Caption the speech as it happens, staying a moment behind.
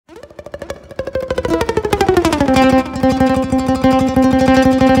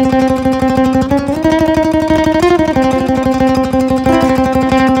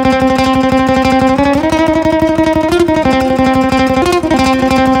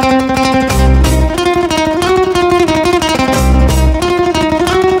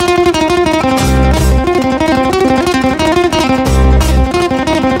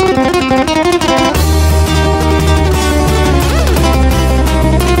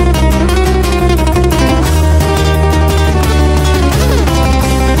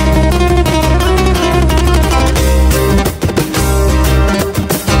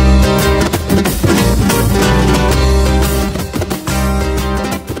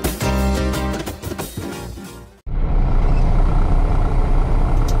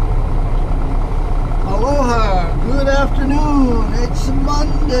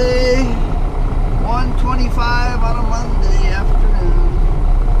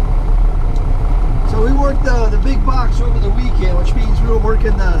the big box over the weekend, which means we're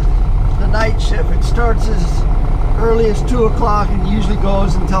working the night shift. It starts as early as 2 o'clock and usually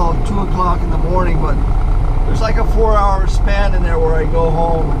goes until 2 o'clock in the morning, but there's like a 4-hour span in there where I go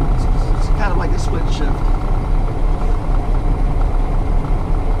home. It's kind of like a split shift.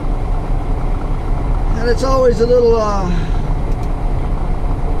 And it's always a little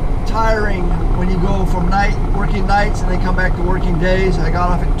tiring when you go from working nights and then come back to working days. I got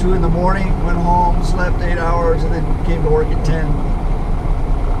off at 2 in the morning, went home, slept 8 hours, and then came to work at 10.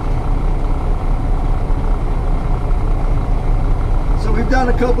 So we've done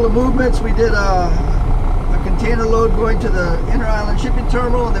a couple of movements. We did a container load going to the Inner Island shipping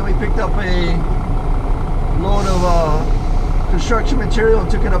terminal, and then we picked up a load of construction material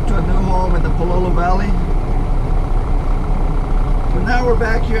and took it up to a new home in the Palolo Valley. So now we're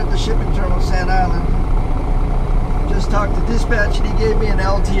back here at the shipping terminal, Sand Island. Just talked to dispatch and he gave me an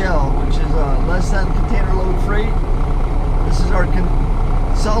LTL, which is less than container load freight. This is our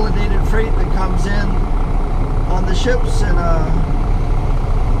consolidated freight that comes in on the ships, and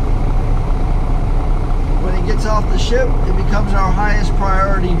when it gets off the ship, it becomes our highest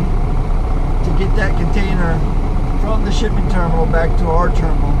priority to get that container from the shipping terminal back to our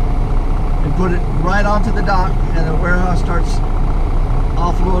terminal and put it right onto the dock, and the warehouse starts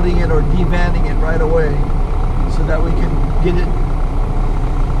offloading it or devanding it right away so that we can get it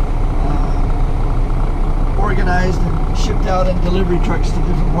organized and shipped out in delivery trucks to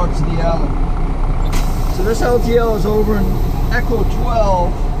different parts of the island. So this LTL is over in Echo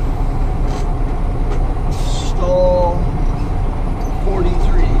 12, stall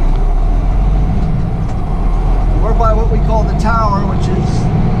 43. We're by what we call the tower, which is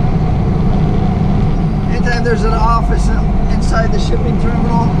anytime there's an office inside the shipping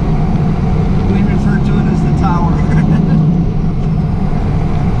terminal, we refer to it as the tower.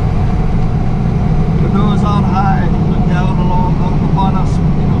 Windows on high, look down upon us,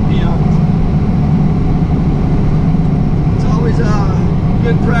 peons. It's always a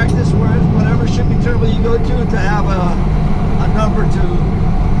good practice whatever shipping terminal you go to have a number to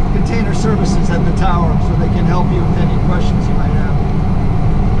container services at the tower so they can help you with any questions you might have.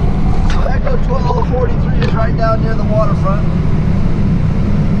 So Echo 1243 is right down near the waterfront.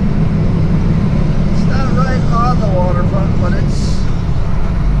 It's not right on the waterfront, but it's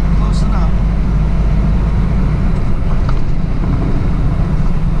close enough.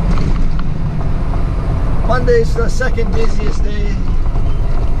 Monday's the second busiest day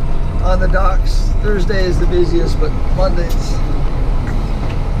on the docks. Thursday is the busiest, but Monday's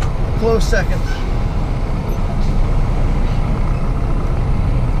close second.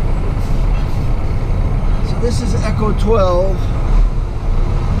 So this is Echo 12.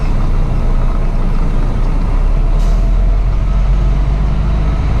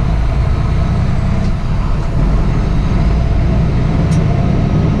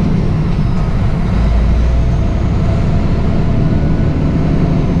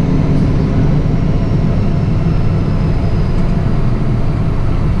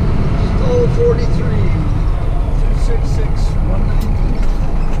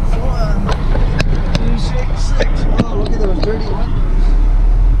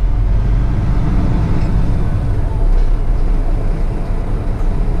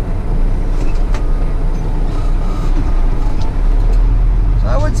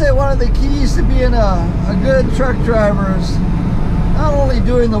 One of the keys to being a good truck driver is not only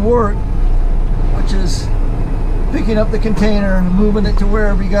doing the work, which is picking up the container and moving it to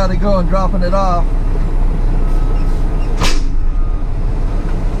wherever you got to go and dropping it off,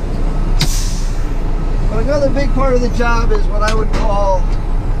 but another big part of the job is what I would call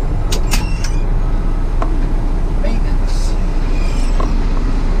maintenance.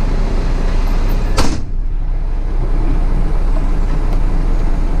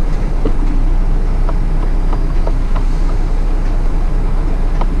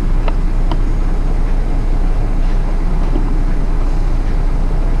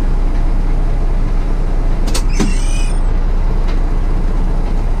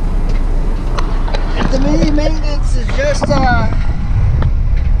 Maintenance is just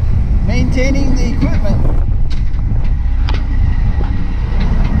maintaining the equipment.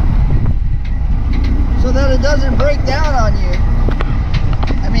 So that it doesn't break down on you.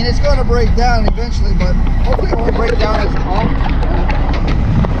 I mean, it's going to break down eventually, but hopefully it won't break down as often.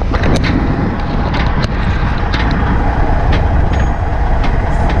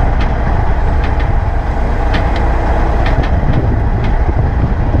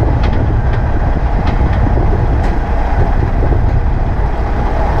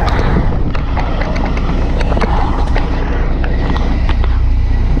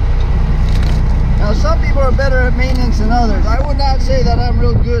 are better at maintenance than others. I would not say that I'm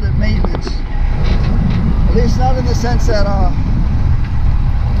real good at maintenance. At least not in the sense that I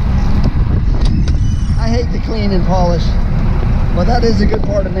hate to clean and polish, but that is a good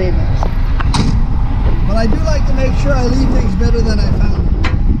part of maintenance. But I do like to make sure I leave things better than I found them.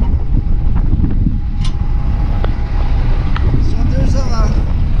 So if there's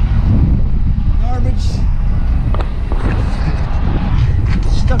garbage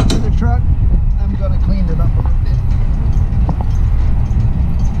stuck to the truck, I'm going to clean it up a little bit.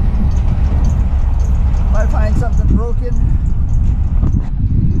 If I find something broken,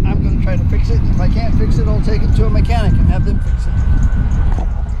 I'm going to try to fix it. If I can't fix it, I'll take it to a mechanic and have them fix it.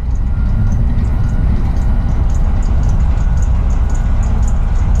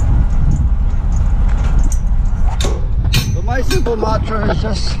 But my simple mantra is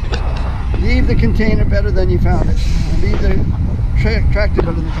just leave the container better than you found it. And leave the tractor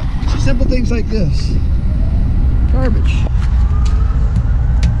better than you found it. Simple things like this. Garbage.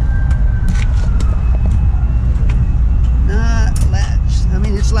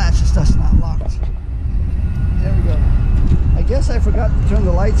 It's latched, it's just not locked. There we go. I guess I forgot to turn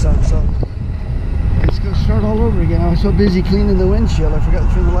the lights on, so let's go start all over again. I was so busy cleaning the windshield, I forgot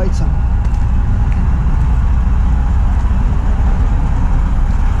to turn the lights on.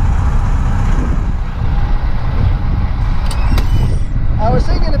 I was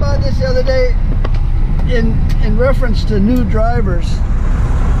thinking about this the other day in reference to new drivers,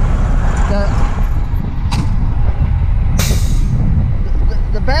 that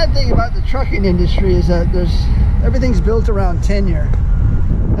the bad thing about the trucking industry is that everything's built around tenure.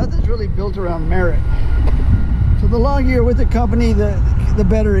 Nothing's really built around merit. So the longer you're with the company, the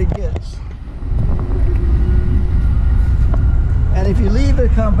better it gets. And if you leave a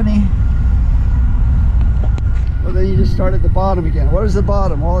company, well, then you just start at the bottom again. What is the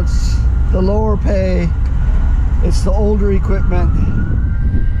bottom? Well, it's the lower pay, it's the older equipment,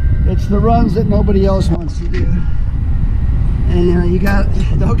 it's the runs that nobody else wants to do. And you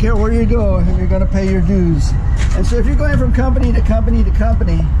don't care where you go, you're going to pay your dues. And so if you're going from company to company to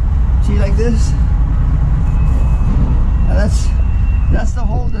company, see, like this, now that's to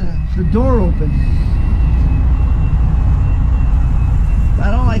hold the door open.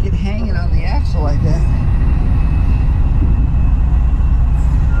 I don't like it hanging on the axle like that.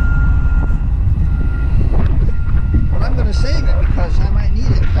 But I'm going to save it because I might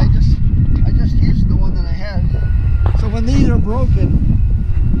need it. I just used the one that I had. So when these are broken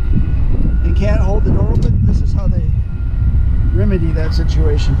and can't hold the door open, this is how they remedy that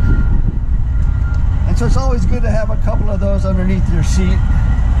situation. And so it's always good to have a couple of those underneath your seat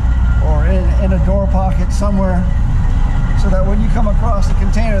or in a door pocket somewhere, so that when you come across a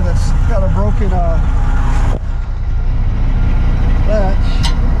container that's got a broken latch,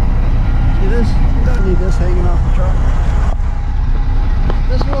 see this? You don't need this hanging off the truck.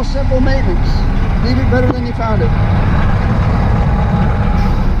 Just real simple maintenance. Leave it better than you found it.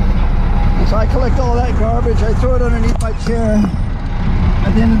 And so I collect all that garbage, I throw it underneath my chair.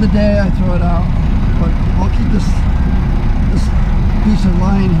 At the end of the day, I throw it out. But I'll keep this piece of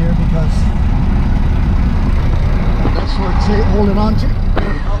line here because that's what it's holding on to.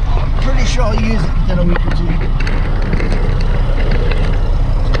 I'm pretty sure I'll use it in a week or two.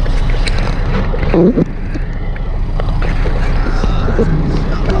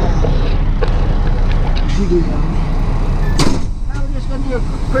 Now we're just going to do a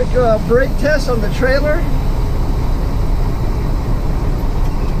quick brake test on the trailer.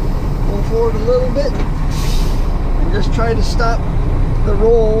 Pull forward a little bit and just try to stop the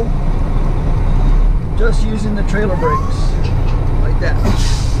roll just using the trailer brakes like that.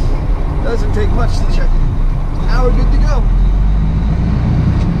 Doesn't take much to check. Now we're good to go.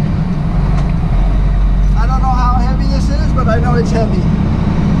 I don't know how heavy this is, but I know it's heavy.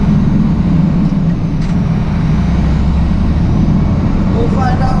 We'll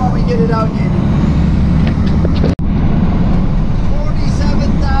find out when we get it out, Gator.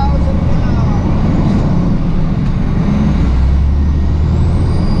 47,000 pounds.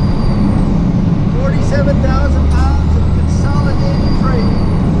 47,000 pounds of consolidated freight.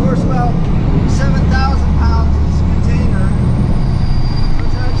 Of course, about 7,000 pounds is a container.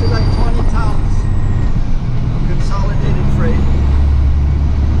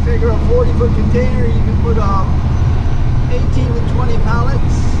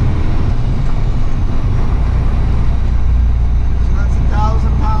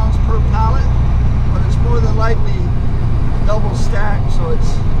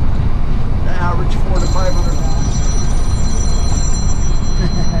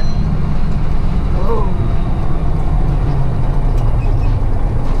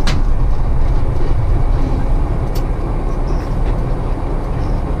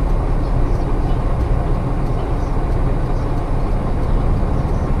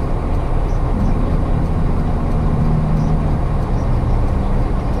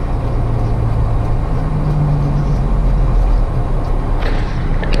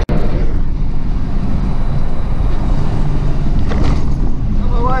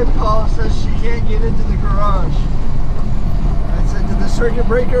 circuit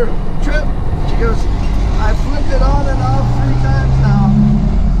breaker trip. She goes, I flipped it on and off 3 times now.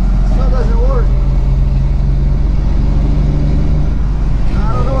 Still doesn't work.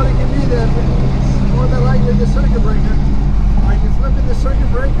 I don't know what it can be then, but it's more than likely the circuit breaker. Are you flipping the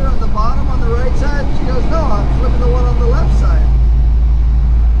circuit breaker on the bottom on the right side? She goes, no, I'm flipping the one on the left side.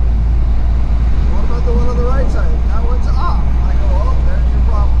 What about the one on the right side? That one's off. I go, oh, there's your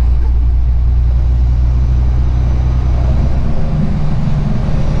problem.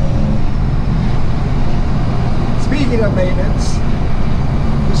 Speaking of maintenance,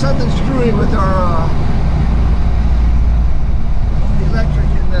 there's something screwy with our electric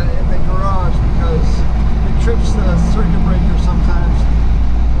in the garage because it trips the circuit breaker sometimes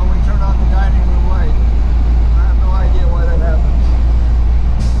when we turn on the dining room light. I have no idea why that happens.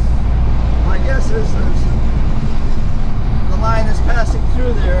 My guess is the line is passing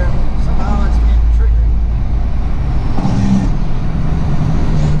through there and somehow it's being triggered.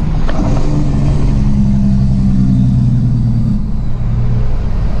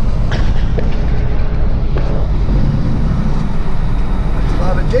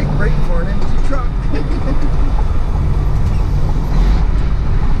 Jake brake for an empty truck.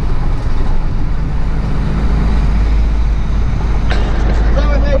 So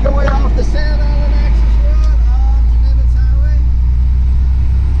we make our way off the Santa Ana access road onto Nimitz Highway.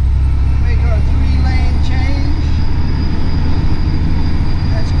 Make our 3-lane change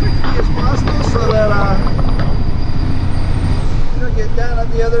as quickly as possible so that you don't get down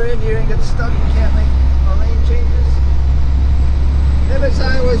at the other end here and get stuck. You can't make our lane changes. Nimitz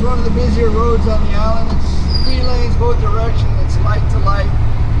Highway is one of the busier roads on the island. It's 3 lanes both directions. It's light to light,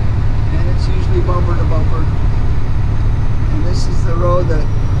 and it's usually bumper to bumper. And this is the road that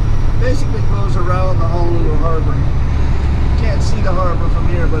basically goes around the Honolulu harbor. You can't see the harbor from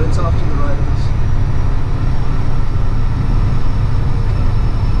here, but it's off to the right of us.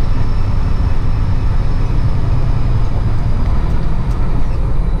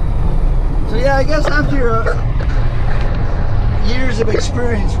 So yeah, I guess after your years of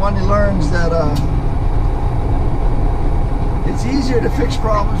experience, one learns that it's easier to fix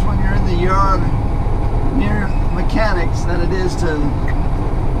problems when you're in the yard near mechanics than it is to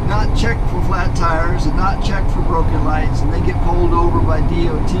not check for flat tires and not check for broken lights, and they get pulled over by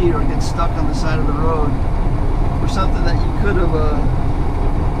DOT or get stuck on the side of the road for something that you could have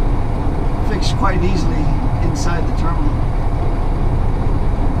fixed quite easily inside the terminal.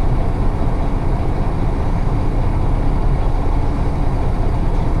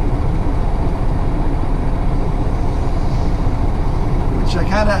 I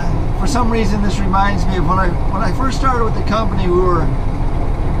kind of, for some reason, this reminds me of when I first started with the company. We were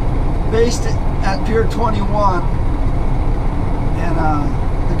based at Pier 21, and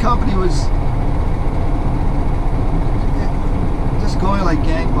the company was just going like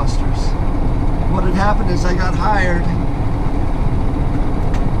gangbusters. What had happened is I got hired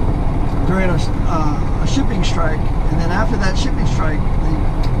during a shipping strike, and then after that shipping strike,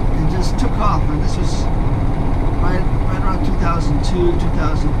 they just took off, and this was right around 2002,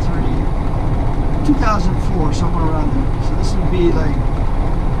 2003, 2004, somewhere around there. So this would be like,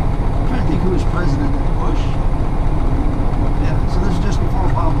 I'm trying to think who was president. Bush? Yeah, so this is just before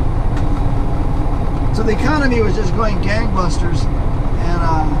Obama. So the economy was just going gangbusters,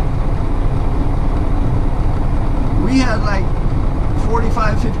 and we had like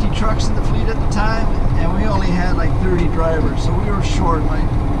 45, 50 trucks in the fleet at the time, and we only had like 30 drivers. So we were short like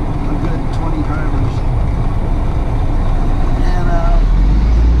a good 20 drivers.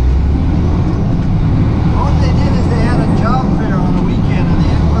 What they did is they had a job fair on the weekend, and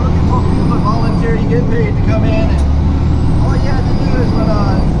they were looking for people to volunteer to get paid to come in, and all you had to do is when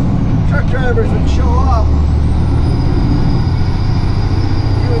truck drivers would show up,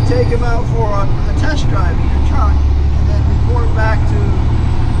 you would take them out for a test drive in your truck, and then report back to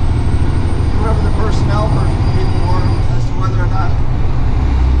whoever the personnel people were as to whether or not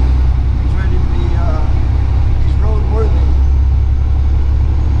he's ready to be he's roadworthy.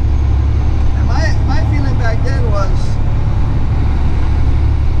 My feeling back then was,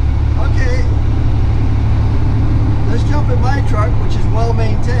 okay, let's jump in my truck, which is well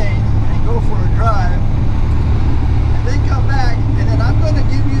maintained, and go for a drive, and then come back, and then I'm going to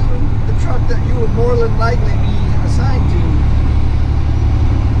give you the truck that you would more than likely be assigned to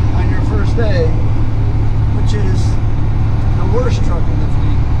on your first day, which is the worst truck in the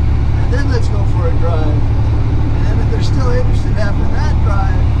fleet, and then let's go for a drive. And then if there's still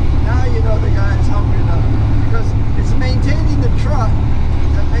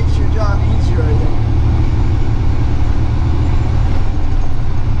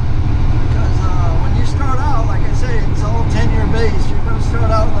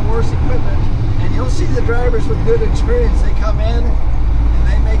see the drivers with good experience, they come in and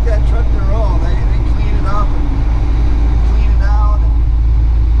they make that truck their own. They clean it up and clean it out and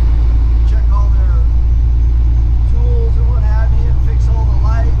check all their tools and what have you, and fix all the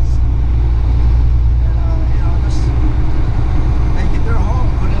lights, and you know, just make it their home.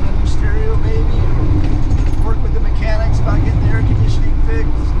 Put in a new stereo maybe, or work with the mechanics about getting the air conditioning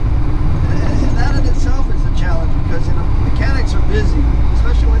fixed. And that in itself is a challenge, because you know, mechanics are busy,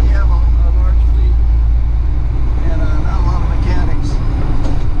 especially when you have a large fleet and not a lot of mechanics.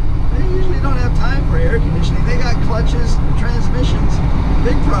 They usually don't have time for air conditioning. They got clutches, transmissions,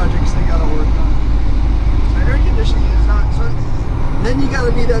 big projects they got to work on. So air conditioning is not. So then you got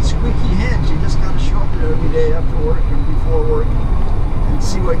to be that squeaky hinge. You just got to show up there every day after work or before work and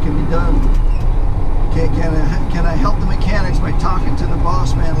see what can be done. Can I help the mechanics by talking to the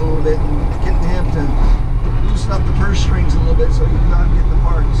boss man a little bit and getting him to loosen up the purse strings a little bit so you can go out and get the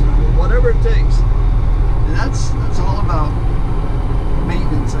parts, whatever it takes. And that's all about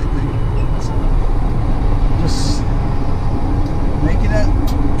maintenance, I think. So just making that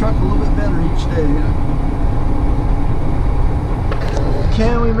truck a little bit better each day. You know?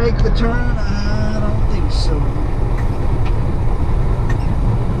 Can we make the turn? I don't think so.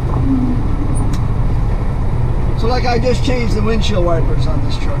 So like I just changed the windshield wipers on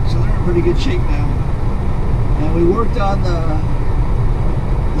this truck, so they're in pretty good shape now. And we worked on the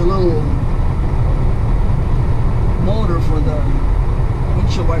little motor for the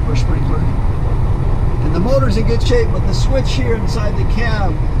windshield wiper sprinkler. And the motor's in good shape, but the switch here inside the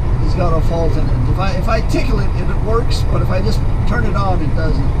cab has got a fault in it. If I tickle it, it works, but if I just turn it on, it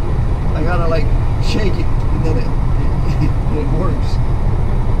doesn't. I gotta like shake it, and then it works.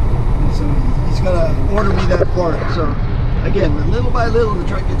 So he's got to order me that part. So again, little by little, the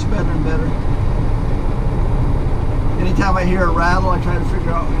truck gets better and better. Anytime I hear a rattle, I try to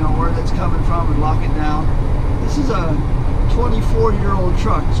figure out, you know, where that's coming from and lock it down. This is a 24-year-old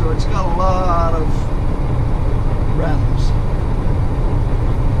truck, so it's got a lot of rattles.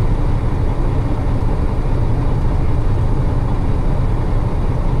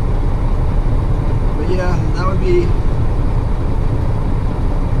 But yeah, that would be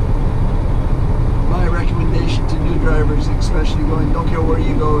my recommendation to new drivers, especially going, don't care where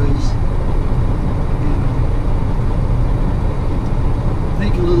you go, is, you know,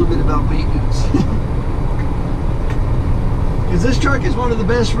 think a little bit about maintenance. Because this truck is one of the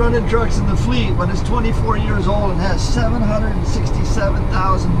best running trucks in the fleet, but it's 24 years old and has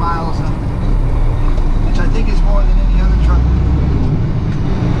 767,000 miles on it, which I think is more than any other truck.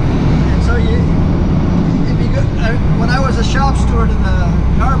 And so when I was a shop steward in the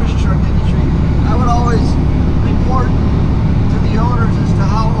garbage truck industry, I would always report to the owners as to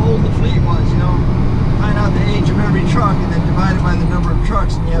how old the fleet was, you know, find out the age of every truck and then divide it by the number of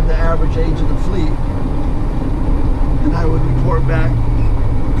trucks and you have the average age of the fleet. And I would report back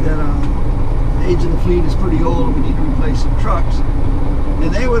that the age of the fleet is pretty old and we need to replace some trucks.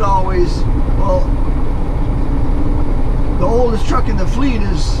 And they would always, well, the oldest truck in the fleet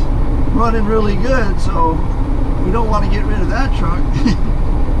is running really good, so we don't want to get rid of that truck.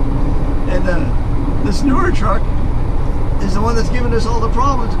 And this newer truck is the one that's giving us all the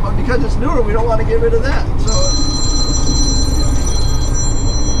problems, but because it's newer, we don't want to get rid of that. So,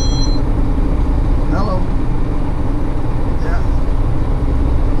 hello. Yeah.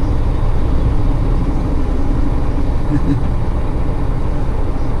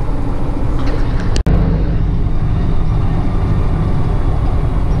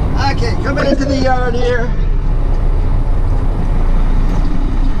 Okay, coming into the yard here.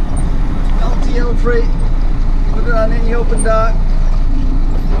 LTL freight. Put it on any open dock.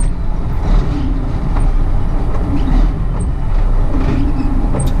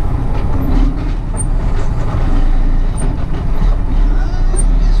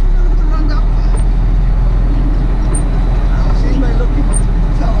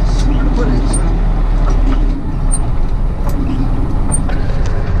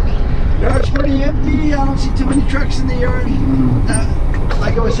 I don't see too many trucks in the yard.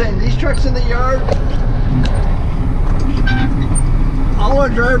 Like I was saying, these trucks in the yard, all our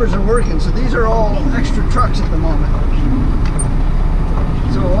drivers are working, so these are all extra trucks at the moment.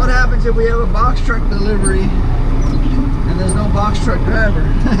 So what happens if we have a box truck delivery and there's no box truck driver?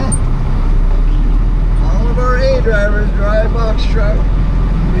 All of our A drivers drive box truck,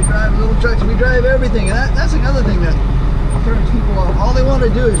 we drive little trucks, we drive everything, and that's another thing that turns people off. All they want to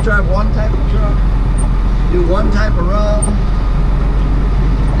do is drive one type of truck, do one type of run,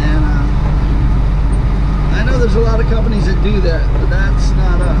 and I know there's a lot of companies that do that, but that's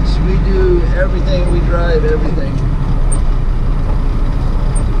not us. We do everything, we drive everything.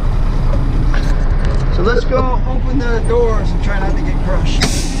 open the doors and try not to get crushed.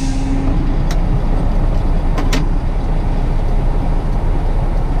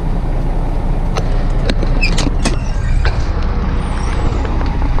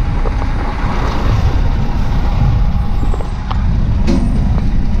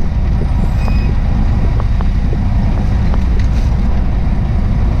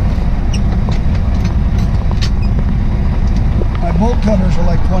 Bolt cutters are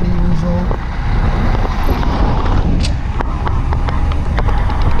like 20 years old.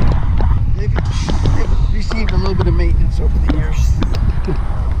 They've received a little bit of maintenance over the years.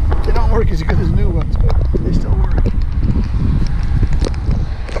 They don't work as good as new ones, but they still work.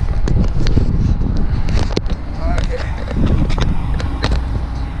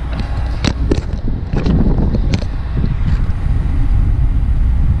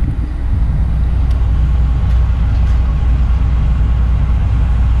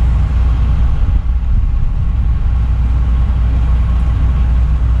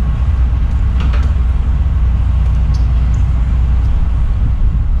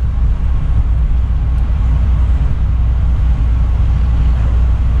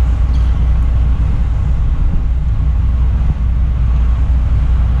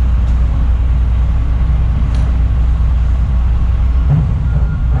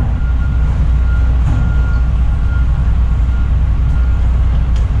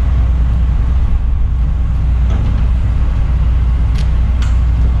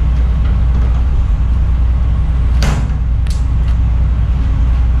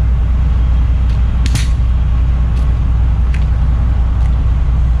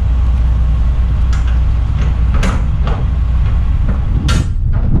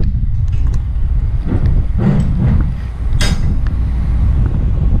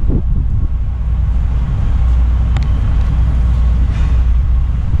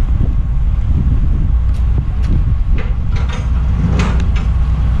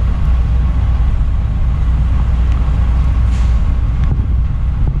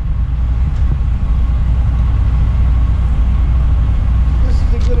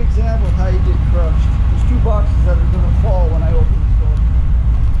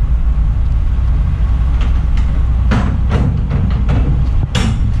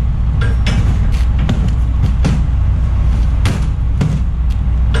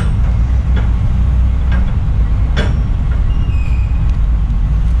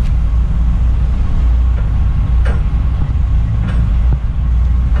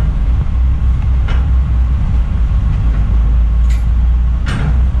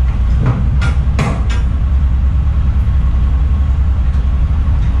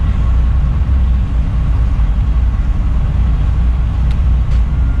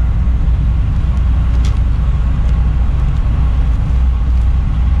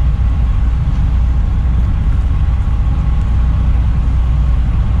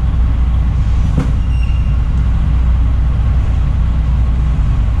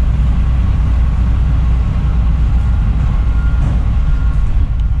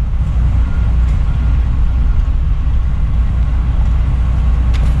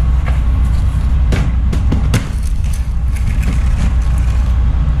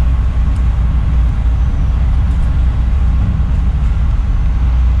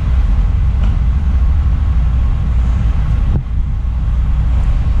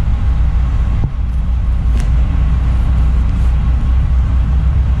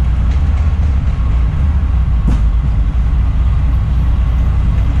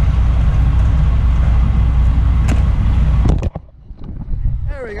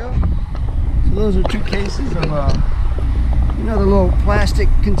 Those are 2 cases of, you know, the little plastic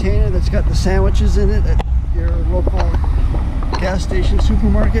container that's got the sandwiches in it at your local gas station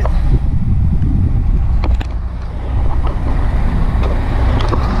supermarket.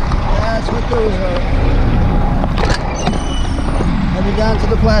 That's what those are. Headed down to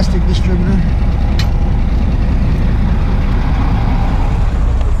the plastic distributor.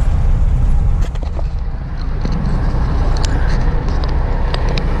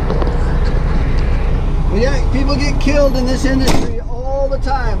 Yeah, people get killed in this industry all the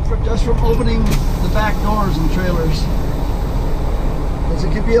time just from opening the back doors in trailers. Because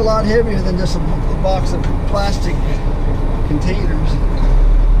it could be a lot heavier than just a box of plastic containers.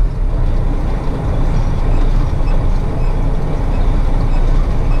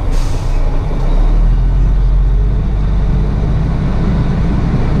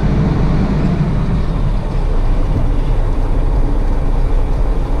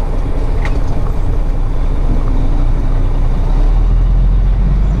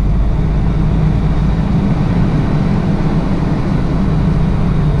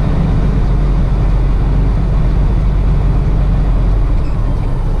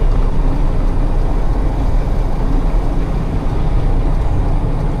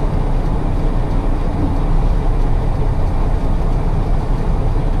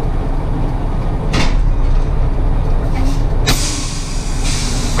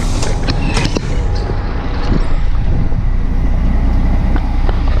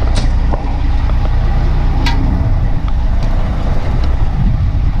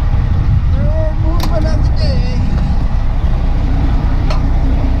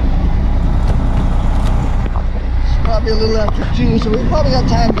 after 2, so we probably got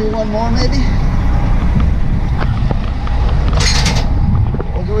time to do one more maybe.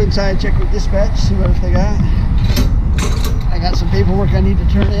 We'll go inside and check with dispatch, see what else they got. I got some paperwork I need to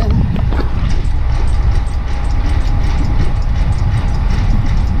turn in.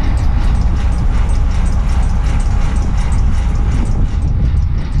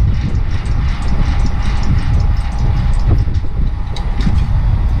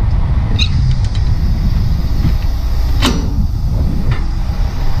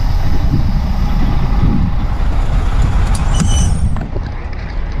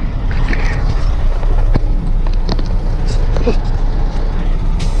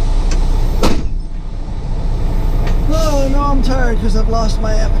 Because I've lost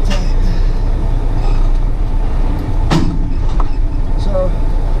my appetite. So,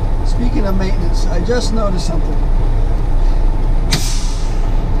 speaking of maintenance, I just noticed something.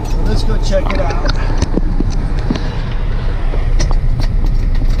 So let's go check it out.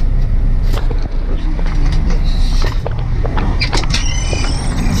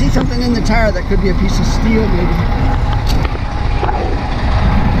 I see something in the tire that could be a piece of steel maybe.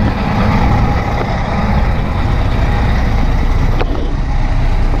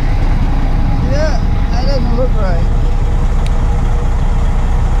 Look right.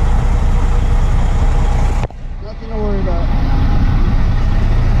 Nothing to worry about.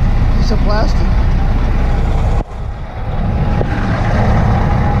 Piece of plastic.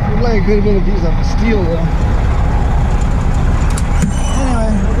 Looks like it could have been a piece of steel though.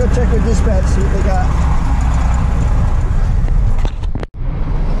 Anyway, we'll go check with dispatch, see what they got.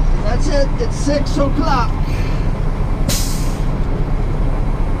 That's it. It's 6 o'clock.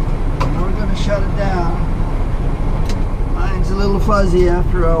 We're going to shut it down. Mine's a little fuzzy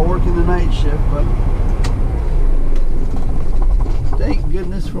after working the night shift, but thank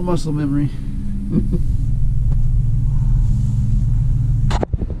goodness for muscle memory.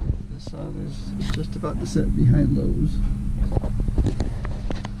 The sun is just about to set behind Lowe's.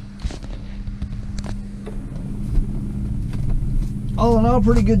 All in all,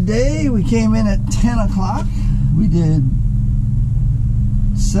 pretty good day. We came in at 10 o'clock. We did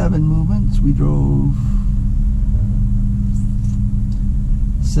 7 movements. We drove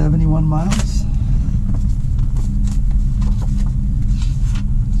 71 miles.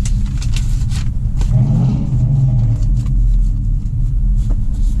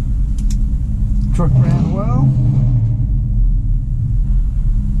 Truck ran well.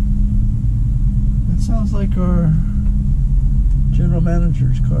 That sounds like our general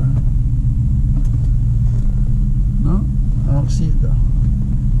manager's car. No, I don't see it though.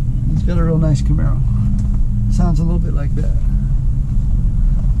 He's got a real nice Camaro. Sounds a little bit like that.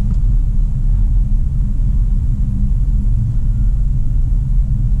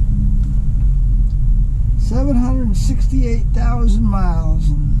 $768,000 miles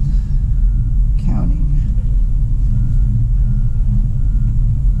and counting.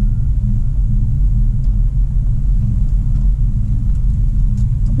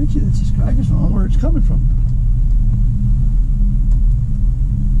 I bet you that's his car. I just don't know where it's coming from.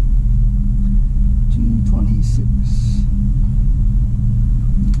 226.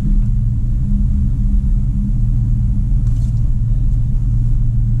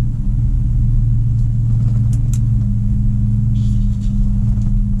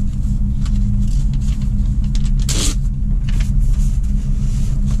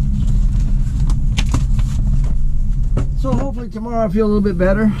 So hopefully tomorrow I feel a little bit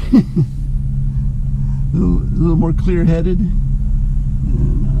better, a little more clear-headed, and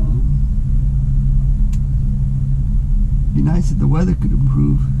be nice if the weather could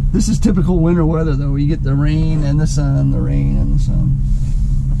improve. This is typical winter weather though. You get the rain and the sun, the rain and the sun.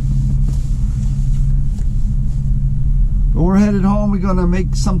 But we're headed home. We're gonna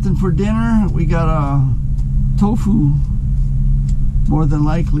make something for dinner. We got a tofu, more than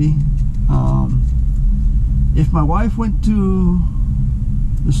likely. If my wife went to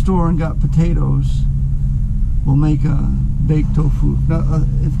the store and got potatoes, we'll make a baked tofu.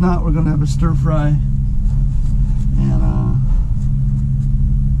 If not, we're gonna have a stir fry and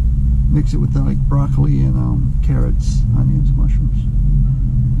mix it with like broccoli and carrots, onions, mushrooms.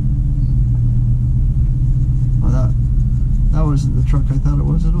 Well, that wasn't the truck I thought it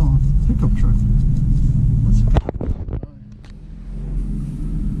was at all. Pickup truck. That's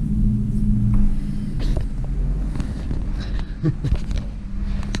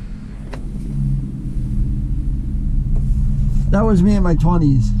That was me in my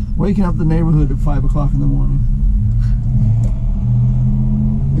 20s, waking up the neighborhood at 5 o'clock in the morning.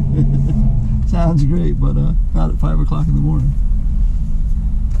 Sounds great, but not at 5 o'clock in the morning.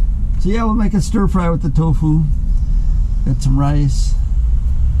 So yeah, we'll make a stir fry with the tofu. Got some rice,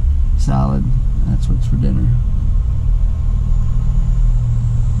 salad. That's what's for dinner.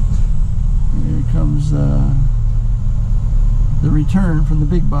 And here comes the return from the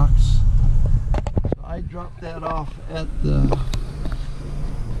big box. So I dropped that off at the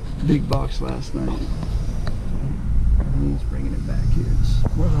big box last night. And he's bringing it back here.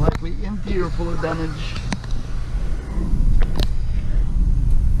 It's more than likely empty or full of damage.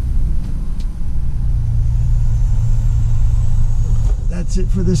 That's it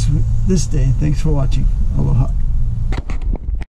for this day. Thanks for watching. Aloha.